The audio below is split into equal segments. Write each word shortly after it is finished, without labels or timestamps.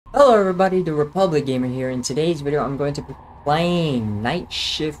Hello everybody, TheRepublicGamer here. In today's video, I'm going to be playing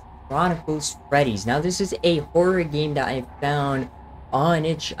Nightshift Chronicles Freddy's. Now, this is a horror game that I found on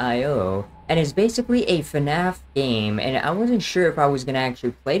itch.io, and it's basically a FNAF game, and I wasn't sure if I was going to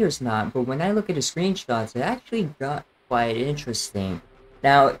actually play this or not, but when I look at the screenshots, it actually got quite interesting.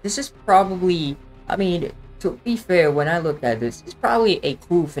 Now, this is probably, to be fair, when I look at this, it's probably a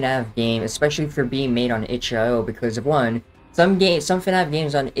cool FNAF game, especially for being made on itch.io, because of one, some FNAF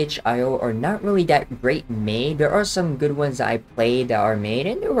games on itch.io are not really that great made. There are some good ones that I played that are made,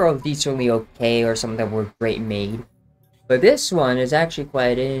 and they were all decently okay, or some that were great made. But this one is actually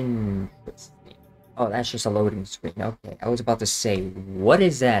quite interesting. Oh, that's just a loading screen. Okay, I was about to say, what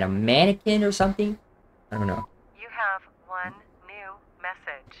is that? A mannequin or something? I don't know. You have one new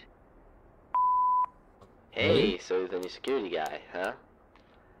message. Hey? Hey, so you're the new security guy, huh?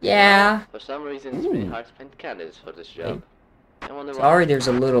 Yeah. For some reason, it's really hard to find candidates for this job. I wonder why. Sorry, there's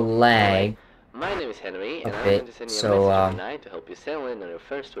a little lag. Anyway, my name is Henry, and I'm bit, going to send you a so, message tonight to help you settle in on your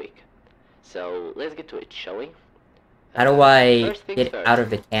first week. So, let's get to it, shall we? How do I First things get first, out of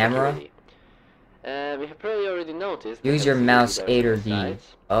the camera? security. We have probably already noticed Use that your security mouse doors 8 or on the D.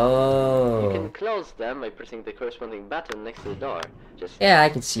 sides. Oh. You can close them by pressing the corresponding button next to the door. Just Yeah, I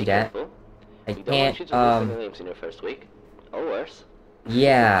can see be that. careful. I We don't want you can't, to lose any names in your first week, or worse.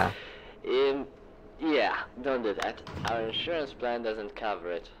 Yeah. Yeah, don't do that. Our insurance plan doesn't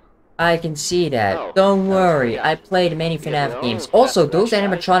cover it. I can see that. Oh, Don't I worry, forgot. I played many We have FNAF our games. own Also, fast those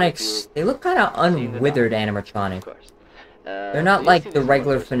flashlight animatronics, if they look kind of seen the unwithered dark. animatronic. Of course. They're not Do you like see the this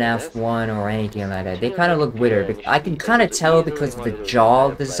regular monitor screen FNAF is? 1 or anything like that. They Turn kind on of the look computer weird. and you I should can be kind able of to tell easily because of the monitor the jaw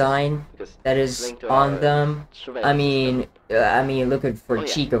entire place, design because that it's is linked to on our them. surveillance system. Look at for Oh yeah,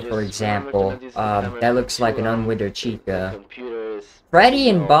 Chica, just for remember to example. not use the camera That for looks too like an long, unwithered because the Chica. computer is Freddy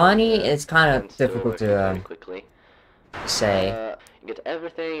and slow and Bonnie is kind of tends to difficult overheat very to quickly. say. You get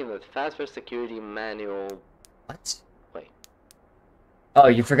everything in that fast security manual. What? Wait. Oh,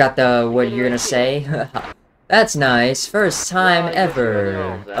 you forgot You what get it you're right gonna here. say? That's nice. First time Well, I guess you already know ever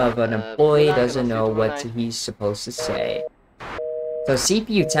all that. of an Good employee luck and I'll doesn't see you know tomorrow what night. he's supposed to say. So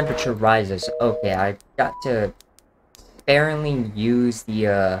CPU temperature rises. Okay, I got to sparingly use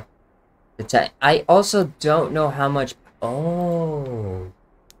I also don't know how much. Oh,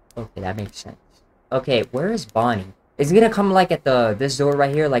 okay, that makes sense. Okay, where is Bonnie? Is it gonna come like at this door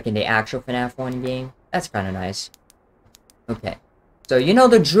right here, like in the actual FNAF 1 game? That's kind of nice. Okay. So you know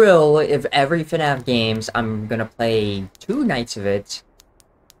the drill. If every FNAF games, I'm gonna play 2 nights of it.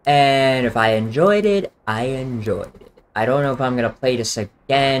 And if I enjoyed it, I enjoyed it. I don't know if I'm gonna play this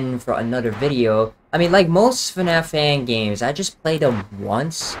again for another video. I mean, like most FNAF fan games, I just play them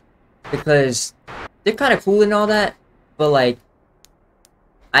once. Because they're kind of cool and all that. But like,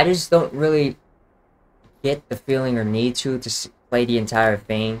 I just don't really get the feeling or need to play the entire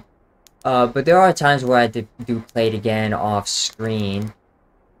thing. But there are times where I do play it again off screen.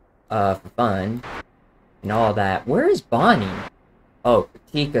 For fun. And all that. Where is Bonnie? Oh,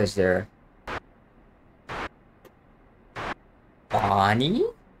 Chica's there. Bonnie?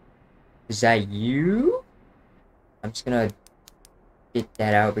 Is that you? I'm just gonna get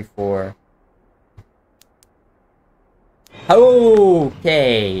that out before.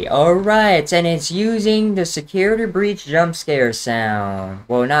 Okay, alright, and it's using the security breach jump scare sound.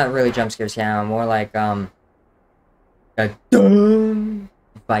 Well, not really jump scare sound, more like, a dum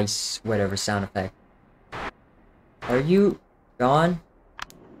vice, whatever sound effect. Are you gone?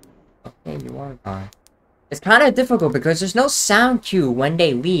 Okay, you are gone. It's kind of difficult because there's no sound cue when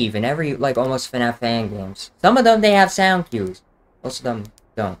they leave in every, like, almost FNAF fan games. Some of them, they have sound cues. Most of them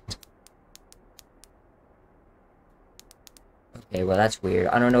don't. Okay, well, that's weird.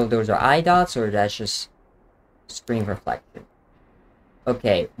 I don't know if those are eye dots or that's just screen reflection.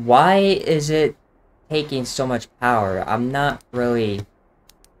 Okay, why is it taking so much power? I'm not really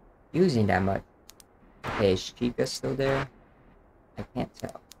using that much. Okay, is Chica still there? I can't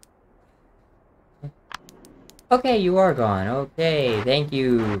tell. Okay, you are gone. Okay, thank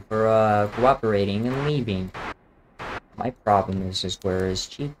you for cooperating and leaving. My problem is just where is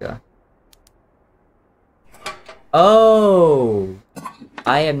Chica? Oh!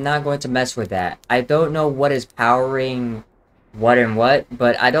 I am not going to mess with that. I don't know what is powering what and what,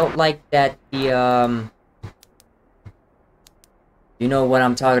 but I don't like that the, you know what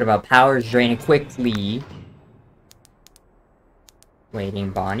I'm talking about. Power is draining quickly.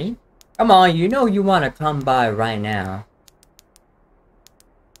 Waiting, Bonnie? Come on, you know you want to come by right now.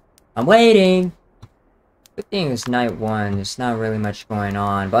 I'm waiting! Good thing it's night 1, there's not really much going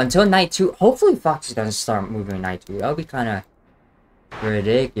on. But until night 2, hopefully Foxy doesn't start moving in night 2. That would be kind of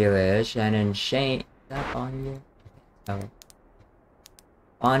ridiculous and insane. Is that on you? Oh.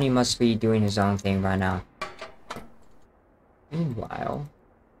 Ani must be doing his own thing right now. Meanwhile,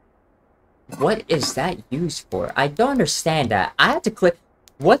 what is that used for? I don't understand that. I have to click.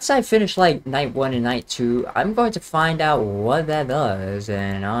 Once I finish like night 1 and night 2, I'm going to find out what that does,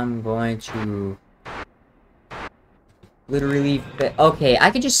 and I'm going to literally. Okay,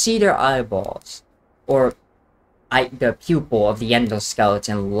 I can just see their eyeballs, or the pupil of the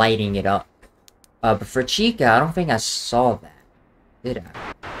endoskeleton lighting it up. But for Chica, I don't think I saw that, did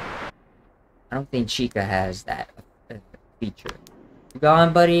I? I don't think Chica has that feature. You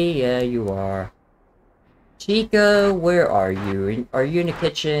gone, buddy? Yeah, you are. Chica, where are you? Are you in the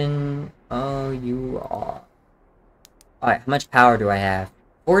kitchen? Oh, you are. Alright, how much power do I have?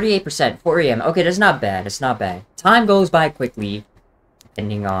 48%, 4 AM. Okay, that's not bad. It's not bad. Time goes by quickly,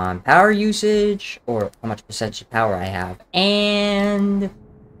 depending on power usage, or how much percentage of power I have, and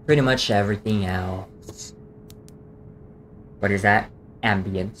pretty much everything else. What is that?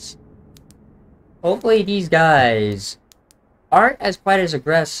 Ambience. Hopefully these guys aren't as quite as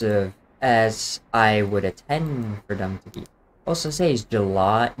aggressive as I would intend for them to be. Also says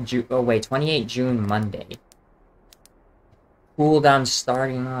 28 June Monday. Cooldown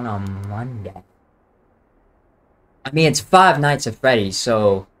starting on a Monday. I mean, it's 5 nights of Freddy,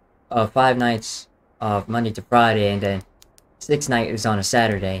 so 5 nights of Monday to Friday, and then 6th night is on a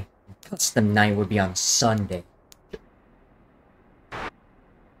Saturday. Custom night would be on Sunday.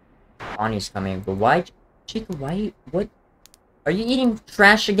 Ani's coming, but why, Chica? Why? What? Are you eating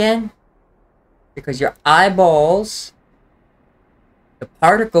trash again? Because your eyeballs, the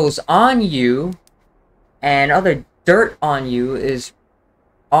particles on you, and other dirt on you is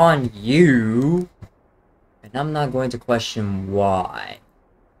on you. And I'm not going to question why.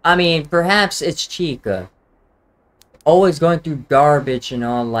 I mean, perhaps it's Chica. Always going through garbage and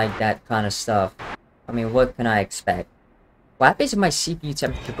all like that kind of stuff. I mean, what can I expect? What happens if my CPU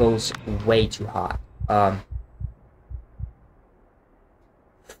temperature goes way too hot?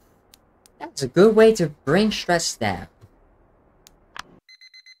 That's a good way to bring stress down.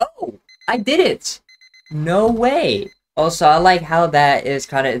 Oh, I did it! No way! Also, I like how that is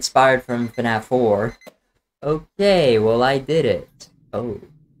kind of inspired from FNAF 4. Okay, well, I did it. Oh.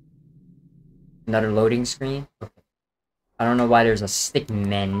 Another loading screen? Okay. I don't know why there's a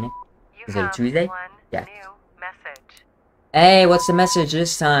stickman. Is it a Tuesday? Yeah. Hey, what's the message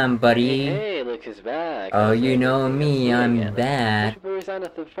this time, buddy? Hey, look who's back. Oh, you know me, I'm back. You resigned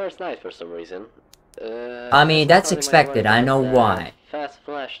after the first night for some reason. I mean, that's expected, I know why. Fast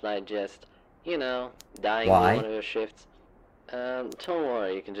flashlight just, you know, dying Why? in one of your shifts. Don't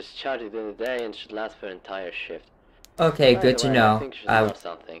worry, you can just charge it during the day and it should last for an entire shift. Okay, By good the to way, know. I think you should know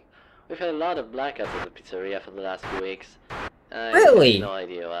something. We've had a lot of blackouts at the pizzeria for the last few weeks. Really? I have no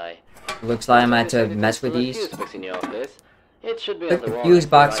idea why. Looks like I might have to mess with these. In your office. It should be Click on the the wall fuse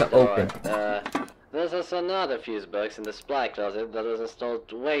next box the to open. There's also another fuse box in the supply closet that was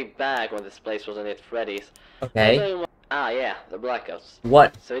installed way back when this place wasn't yet Freddy's. Okay. Yeah, the blackouts.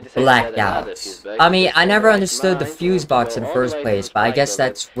 What So we decided to add another blackouts? fuse box I mean, just I for never the right understood the mind fuse to box go in the all first the way to place, the but I supply guess closet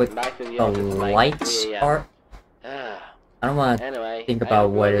that's what and back to the office at like lights 3 a.m. are. I don't want to Anyway, think I about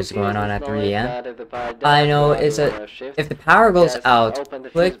hope what all the is going on fuses at know 3 a.m. that if the power does I know go out it's during one a. of your shifts, If the power goes just out, open the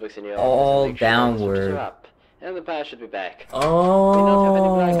click fuse box in your office and all make sure the switches downward. are up, and the power should be back. Oh, We don't have any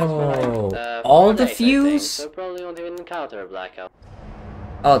blackouts for like all 4 the days, I think, fuse? so probably won't even encounter a blackout.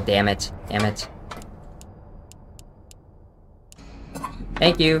 Oh, damn it. Damn it.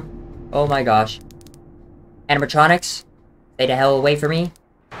 Thank you. Oh my gosh. Animatronics? Stay the hell away from me?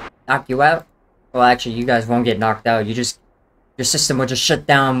 Knock you out? Well, actually, you guys won't get knocked out. You just... Your system will just shut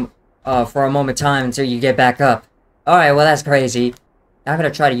down for a moment of time until you get back up. Alright, well, that's crazy. Not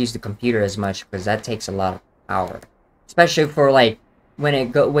gonna try to use the computer as much, because that takes a lot of power. Especially for, like, when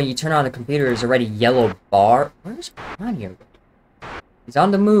you turn on the computer, there's already yellow bar. Where's Ponyo? He's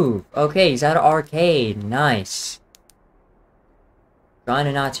on the move. Okay, he's at an arcade. Nice.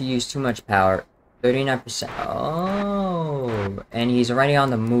 Trying not to use too much power. 39%. Oh, and he's already on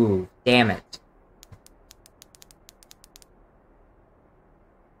the move. Damn it.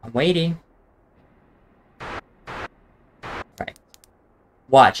 I'm waiting. Right.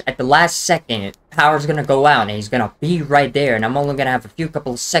 Watch, at the last second, power's gonna go out, and he's gonna be right there, and I'm only gonna have a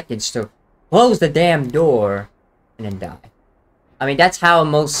couple of seconds to close the damn door, and then die. I mean, that's how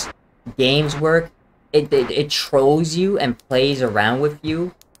most games work. It trolls you and plays around with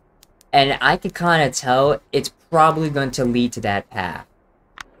you, and I could kind of tell it's probably going to lead to that path.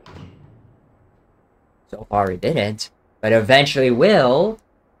 So far it didn't, but eventually will.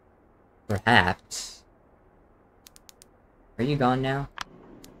 Perhaps. Are you gone now?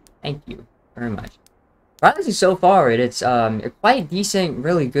 Thank you very much. Honestly, so far, it's a quite decent,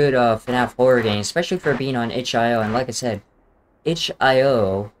 really good FNAF horror game, especially for being on itch.io. And like I said,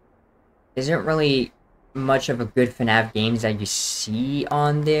 itch.io isn't really much of a good FNAF games that you see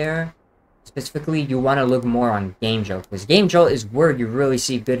on there. Specifically, you want to look more on Game Jolt, because Game Jolt is where you really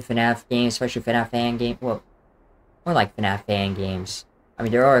see good FNAF games, especially FNAF Fan game. Well, more like FNAF Fan games. I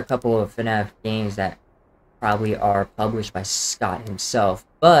mean, there are a couple of FNAF games that probably are published by Scott himself,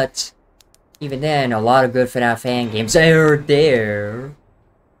 but even then, a lot of good FNAF Fan games are there.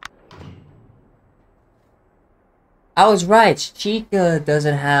 I was right, Chica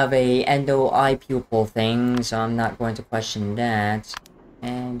doesn't have a endo eye pupil thing, so I'm not going to question that.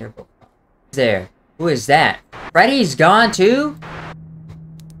 And they're both gone. Who's there? Who is that? Freddy's gone too?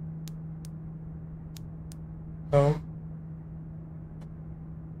 No.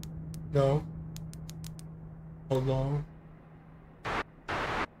 No. Hello?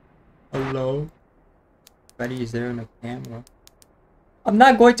 Hello? Freddy is there on the camera. I'm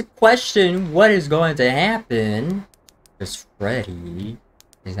not going to question what is going to happen. Because Freddy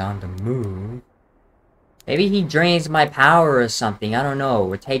is on the move. Maybe he drains my power or something. I don't know.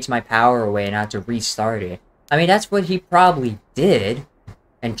 Or takes my power away and I have to restart it. I mean, that's what he probably did.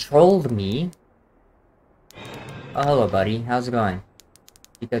 And trolled me. Oh, hello, buddy. How's it going?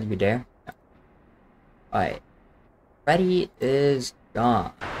 Because you there? No. Alright. Freddy is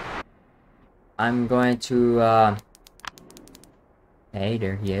gone. I'm going to, hey,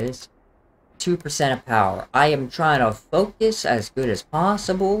 there he is. 2% of power. I am trying to focus as good as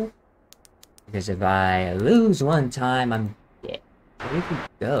possible. Because if I lose one time, I'm dead. Where did he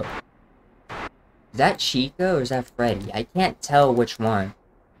go? Is that Chica or is that Freddy? I can't tell which one.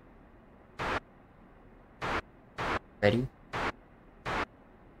 Freddy?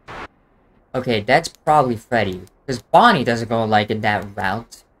 Okay, that's probably Freddy. Because Bonnie doesn't go like in that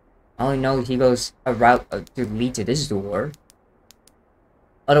route. I only know he goes a route to lead to this door.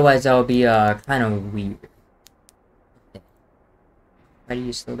 Otherwise, that would be kind of weird. Okay. Freddy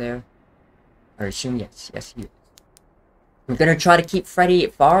is still there? I assume yes. Yes, he is. I'm gonna try to keep Freddy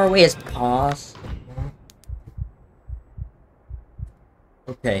far away as possible.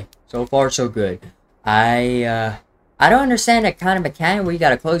 Okay, so far so good. I don't understand that kind of mechanic where you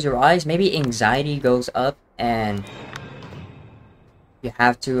gotta close your eyes. Maybe anxiety goes up and you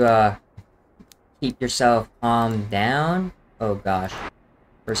have to keep yourself calmed down. Oh gosh.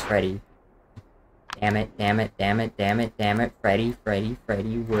 Where's Freddy? Damn it, damn it, damn it, damn it, damn it. Freddy, Freddy,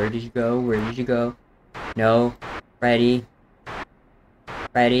 Freddy, where did you go? Where did you go? No. Freddy.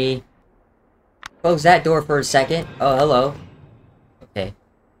 Freddy. Close that door for a second. Oh, hello. Okay.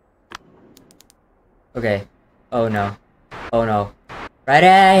 Okay. Oh no. Oh no.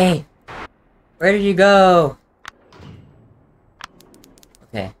 Freddy! Where did you go?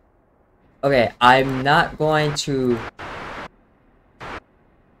 Okay. Okay, I'm not going to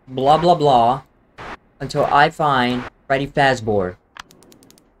blah blah blah until I find Freddy Fazbear.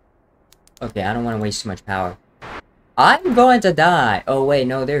 Okay, I don't want to waste too much power. I'm going to die. Oh wait,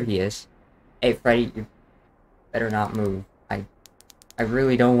 no, there he is. Hey Freddy, you better not move. I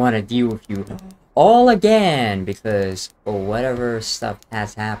really don't want to deal with you all again because whatever stuff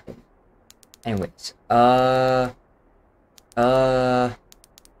has happened. Anyways, so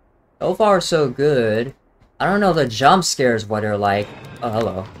far so good. I don't know the jump scares what they're like. Oh,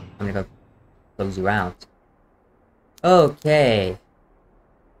 hello. I'm gonna go close you out. Okay.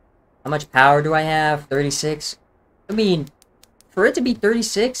 How much power do I have? 36? I mean, for it to be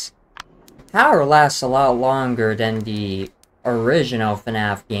 36, power lasts a lot longer than the original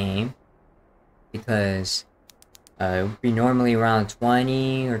FNAF game. Because it would be normally around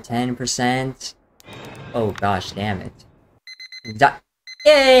 20 or 10%. Oh gosh, damn it.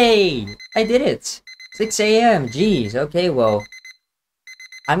 Yay! I did it! 6 AM, jeez, okay, well.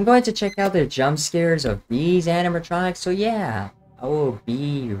 I'm going to check out the jump scares of these animatronics, so yeah. I will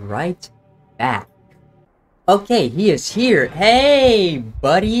be right back. Okay, he is here. Hey,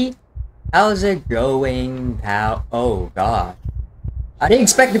 buddy! How's it going, pal? Oh, God. I didn't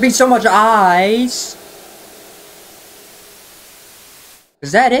expect to be so much eyes!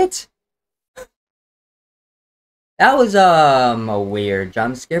 Is that it? That was, a weird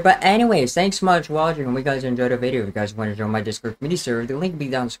jump scare, but anyways, thanks so much for watching, and we guys enjoyed the video. If you guys want to join my Discord community server, the link will be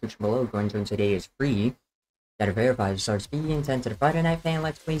down in the description below. Go and join today, it's free. Gotta verify your stars be intent to the Friday Night Fan,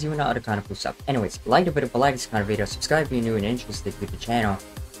 Let's Plays, you and other kind of cool stuff. Anyways, like the video, if you like this kind of video, subscribe if you're new and interested to the channel,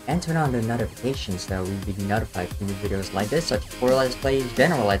 and turn on the notifications so we'll be notified for new videos like this, such as horror Let's Plays,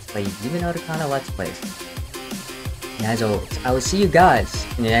 general Let's Plays, even other kind of Let's Plays. And as always, I will see you guys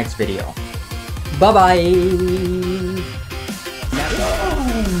in the next video. Bye-bye!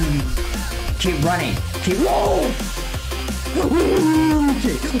 Keep running! Okay, whoa!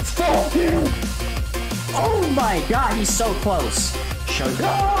 Okay, fuck him! Oh my god, he's so close! Shut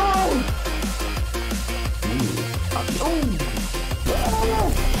down!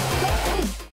 Oh!